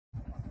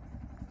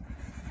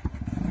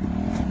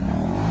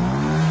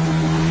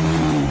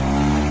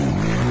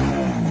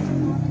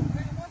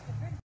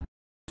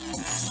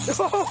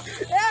No!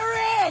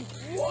 Eric!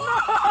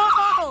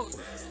 No!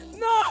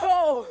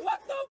 No! What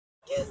the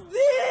f is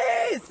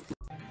this?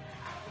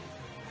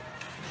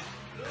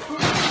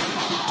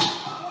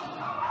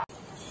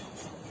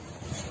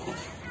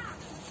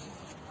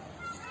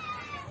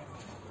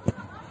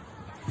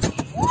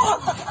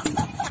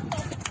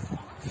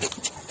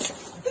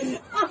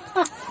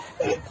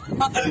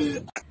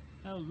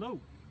 Hello,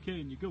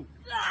 can you go?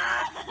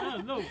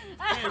 Hello,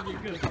 can you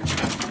go?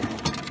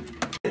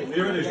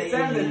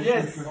 Send it,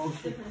 yes.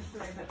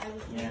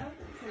 Yeah.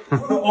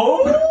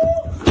 Oh!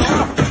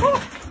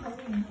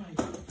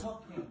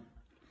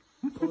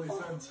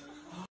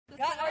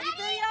 Are you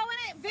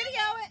videoing it?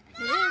 Video it.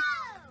 It is.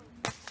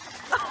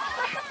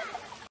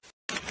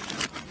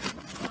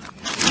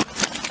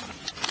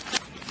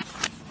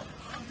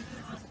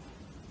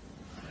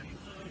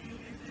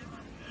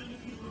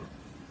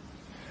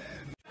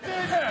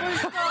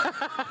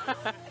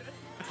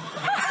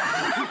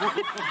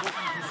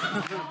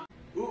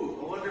 Ooh,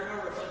 I wonder how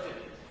reflective it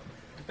is.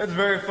 That's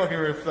very fucking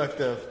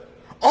reflective.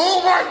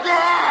 Oh my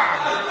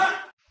god!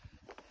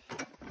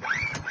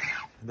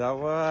 That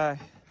way.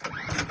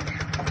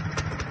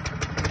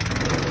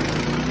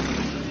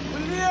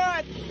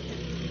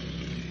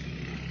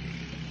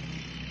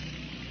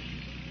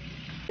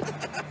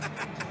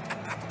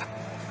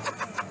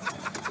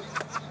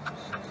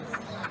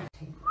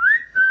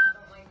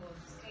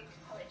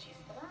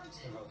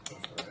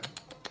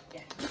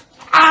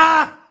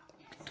 Ah!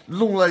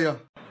 Lung la ya.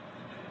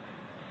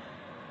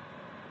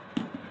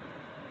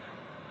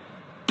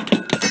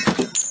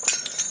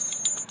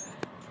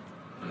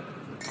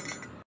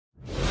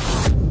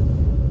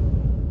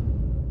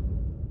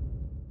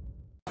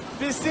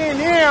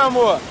 Piscininha,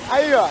 amor.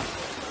 Aí, ó.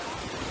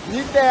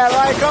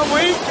 Niterói, calma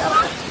aí.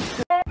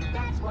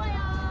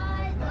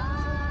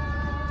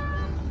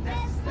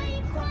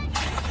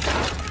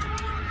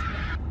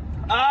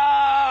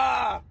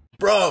 Ah!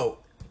 Bro,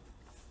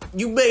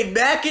 you made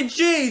mac and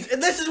cheese,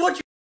 and this is what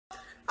you.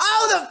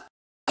 Oh, the.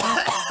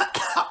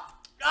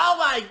 Oh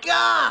my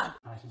god!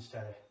 Nice and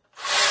steady.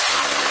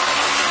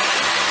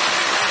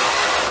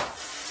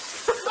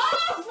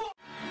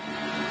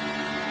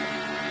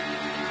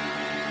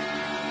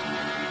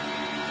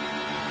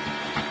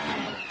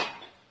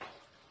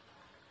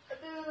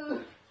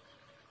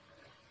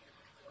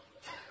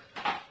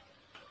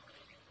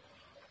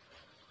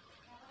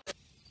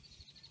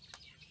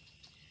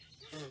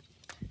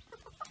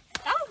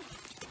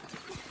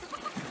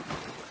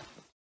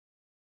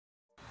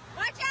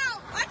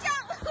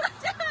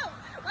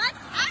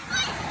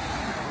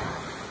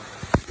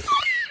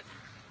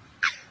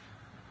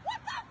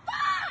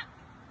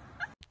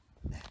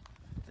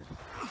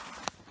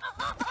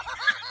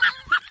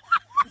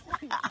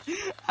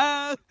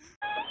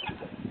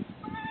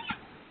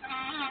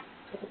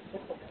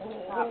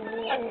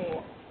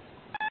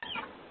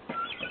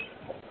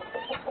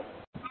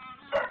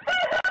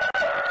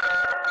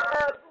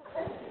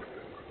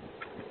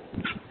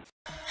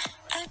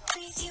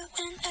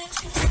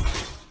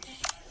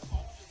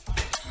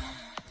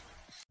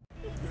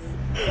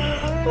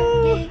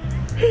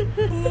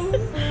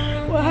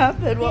 What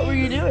happened? What were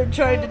you doing?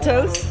 Trying to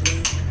toast?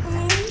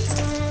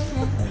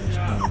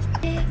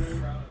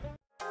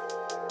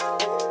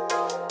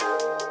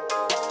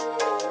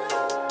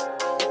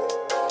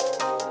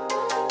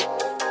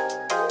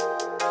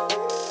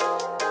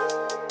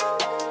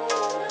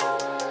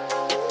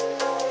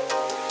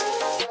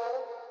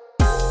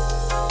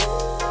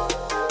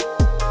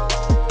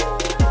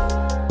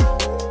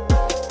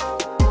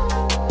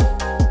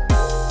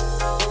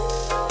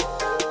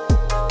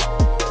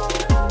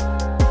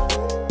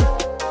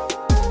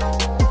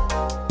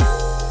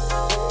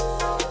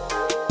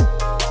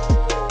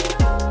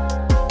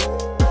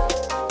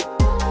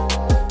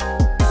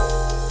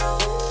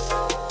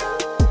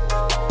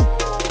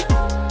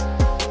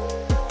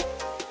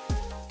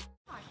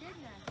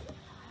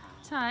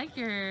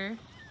 Tiger.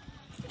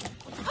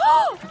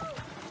 Oh,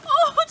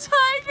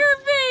 tiger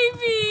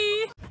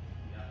baby.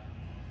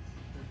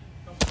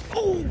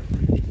 Oh.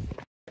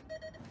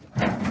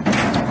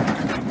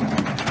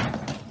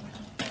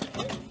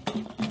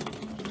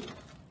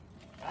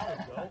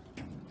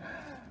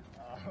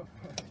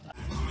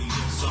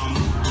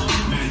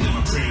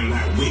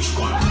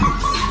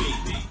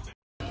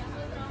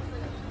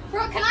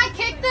 Bro, can I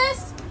kick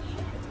this?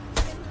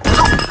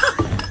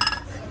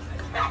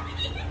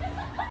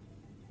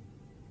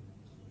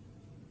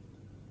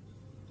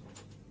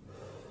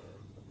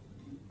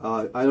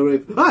 I don't know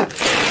if. Ah!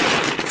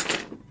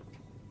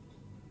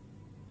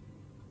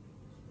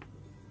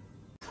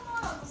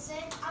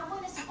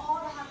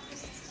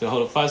 So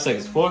hold up 5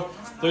 seconds. 4,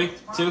 3,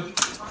 2.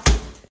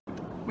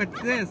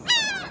 What's this?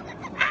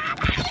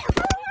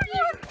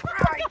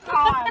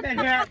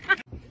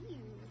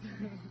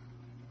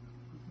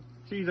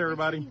 Cheese,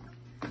 everybody.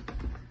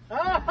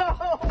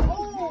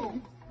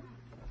 Oh!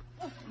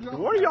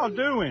 What are y'all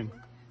doing?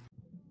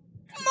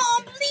 Come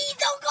on, please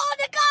don't call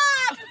the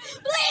cops!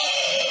 Please!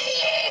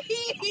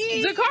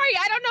 Zakari,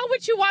 I don't know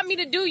what you want me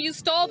to do. You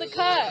stole the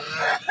cup.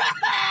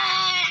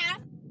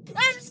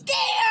 I'm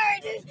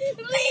scared!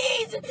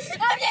 Please!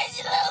 I'm just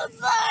your little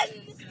son!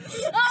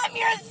 I'm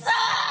your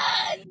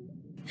son!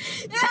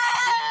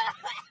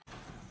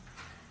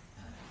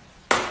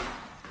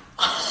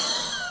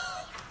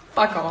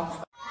 Fuck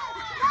off.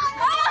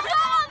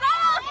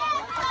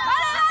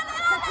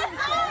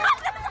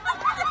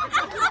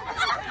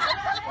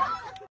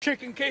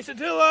 Chicken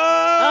quesadilla!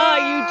 Oh,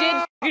 you did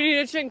f***ing eat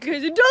a chicken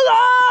quesadilla!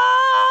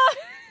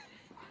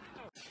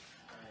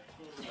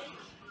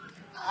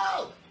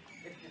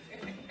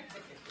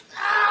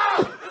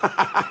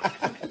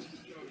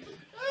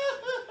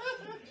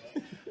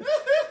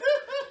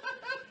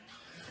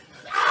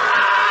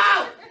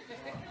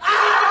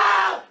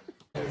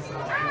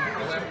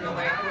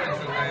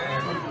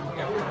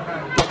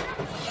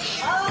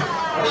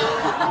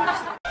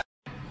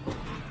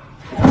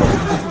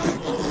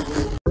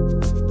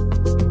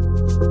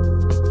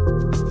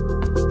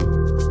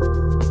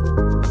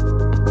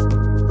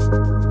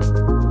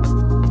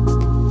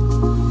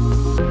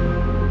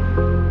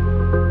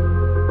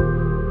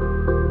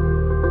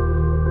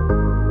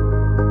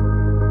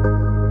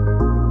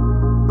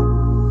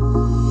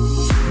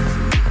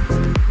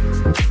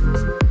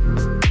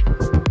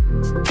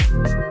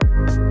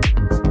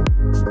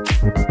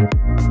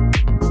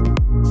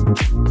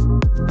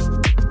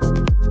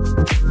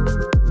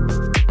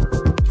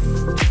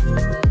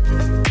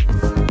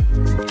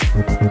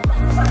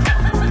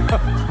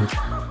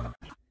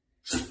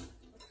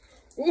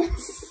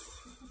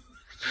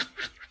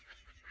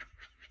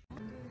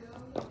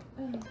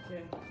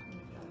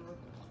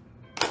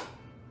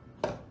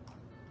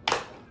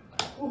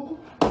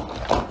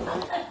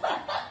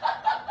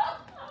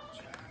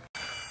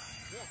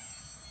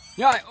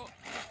 Ja,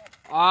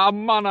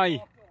 man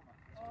ei.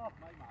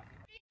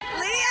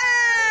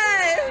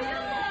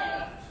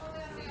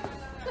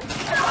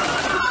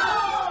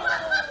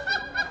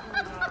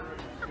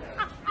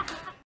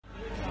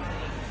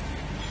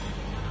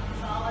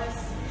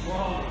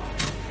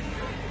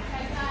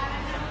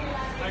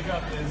 I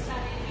got this.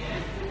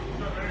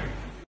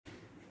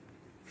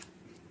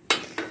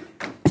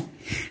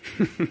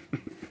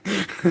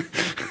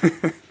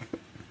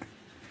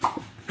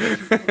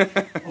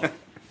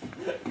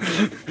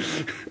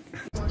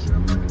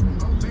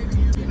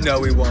 No,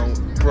 we won't.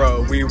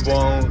 Bro, we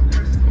won't.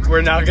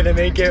 We're not gonna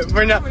make it.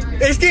 We're not.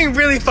 It's getting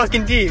really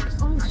fucking deep.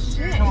 Oh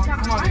shit, come on,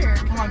 come on, babe.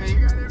 Come on, babe.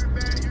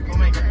 We'll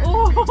make it.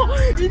 Oh,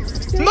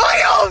 it's so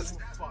Miles!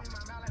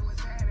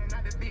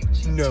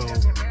 No.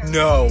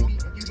 No.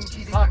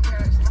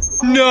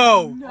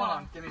 No. Hold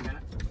on, give me a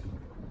minute.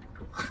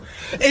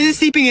 Is it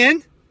seeping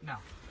in? No.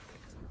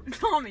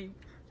 Tommy.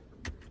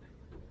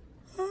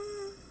 I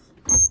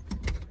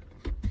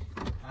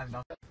have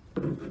nothing.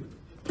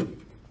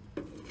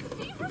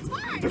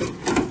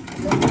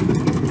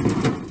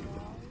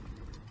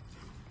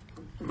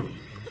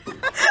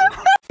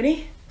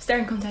 Ready?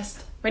 Staring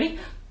contest. Ready?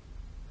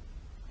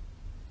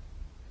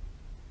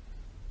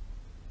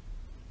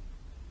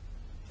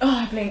 Oh,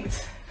 I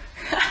blinked.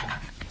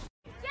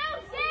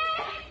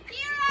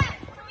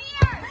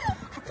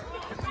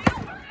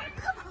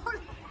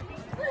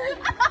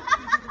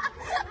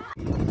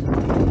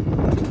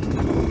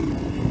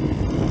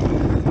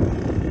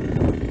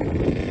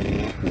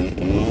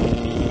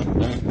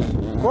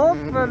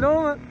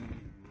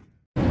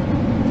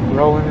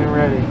 Rolling and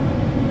ready.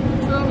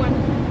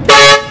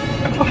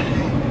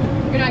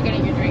 You're not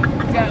getting your drink. Go.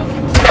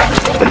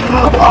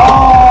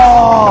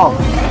 Oh!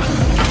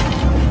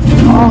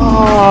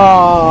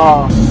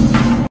 Oh!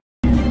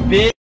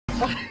 Bitch.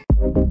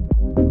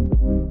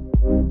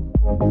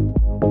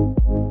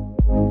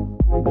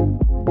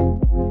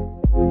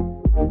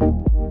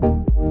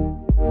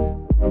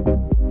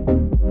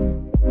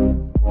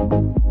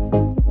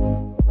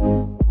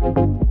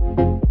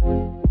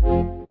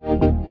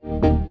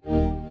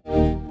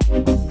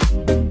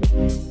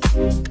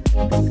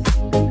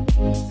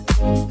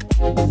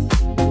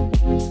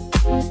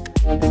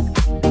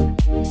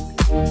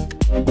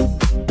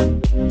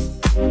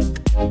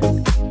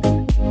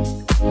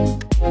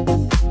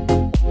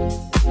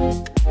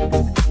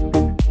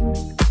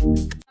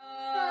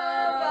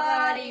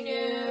 Nobody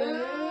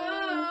knew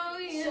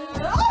you.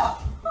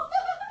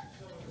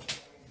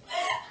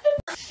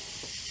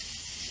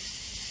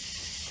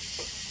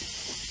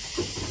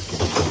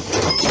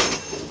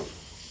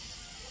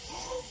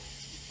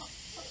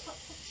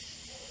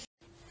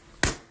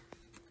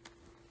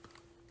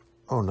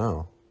 Oh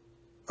no.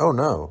 Oh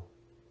no.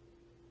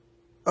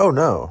 Oh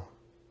no.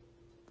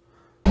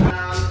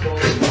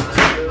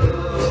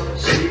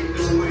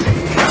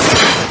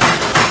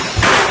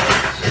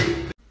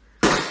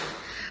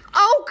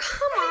 Oh,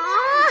 come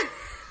on!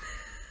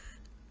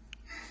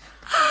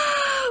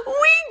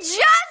 We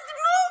just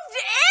moved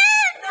in!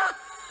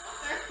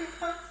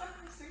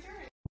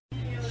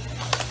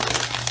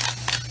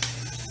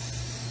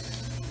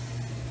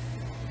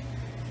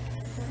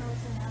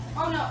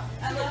 Oh no,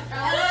 Ella!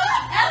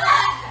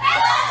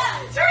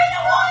 Turn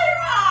the water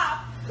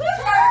off!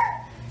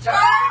 Turn the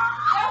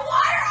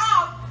water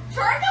off!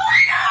 Turn the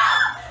water off!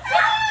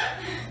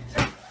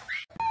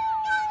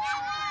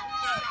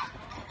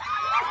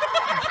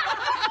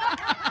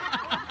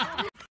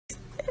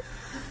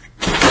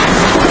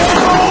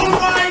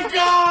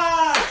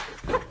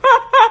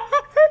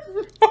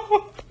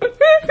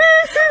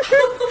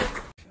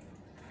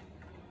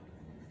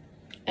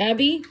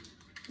 Abby,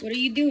 what are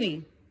you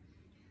doing?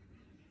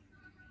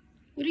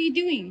 What are you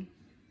doing?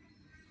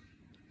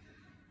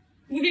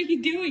 What are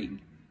you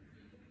doing?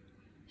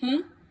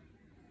 Huh?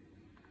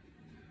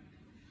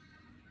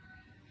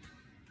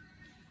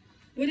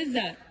 What is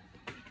that?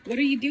 What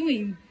are you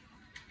doing?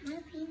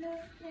 Nothing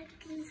that I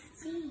can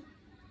see.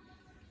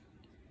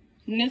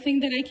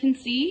 Nothing that I can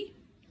see?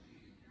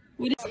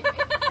 What is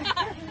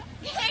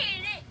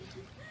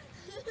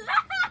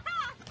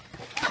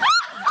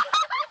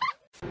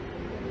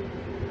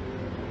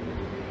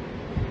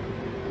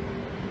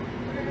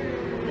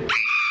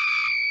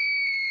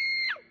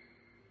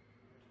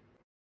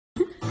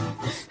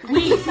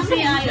Please,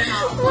 see I don't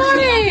know.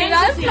 Mommy,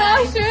 that's not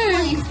true.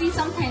 Please, see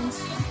some pens.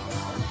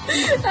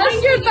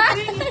 That's your back.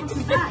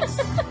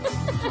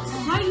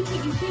 Why are you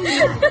taking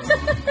fingers?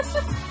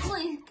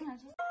 Please, can I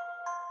just...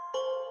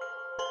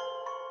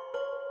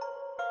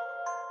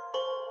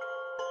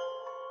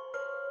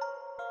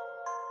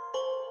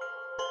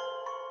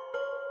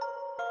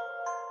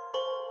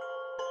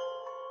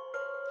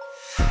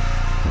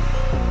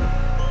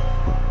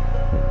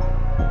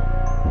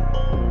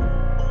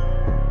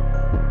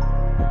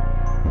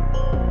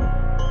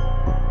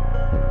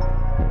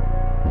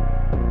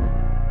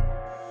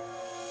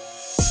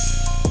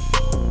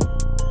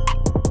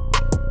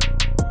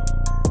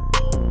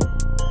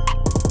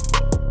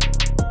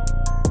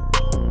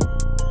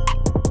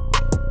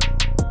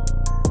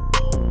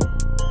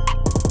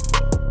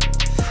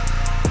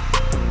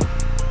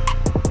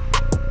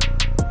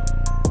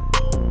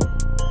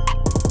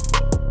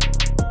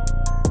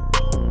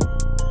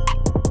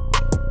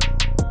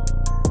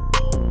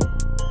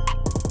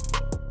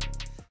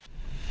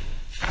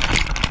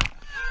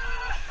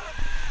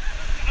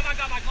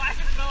 Oh my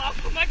glasses fell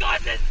off. Oh my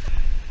glasses!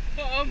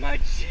 Oh my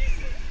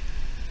Jesus!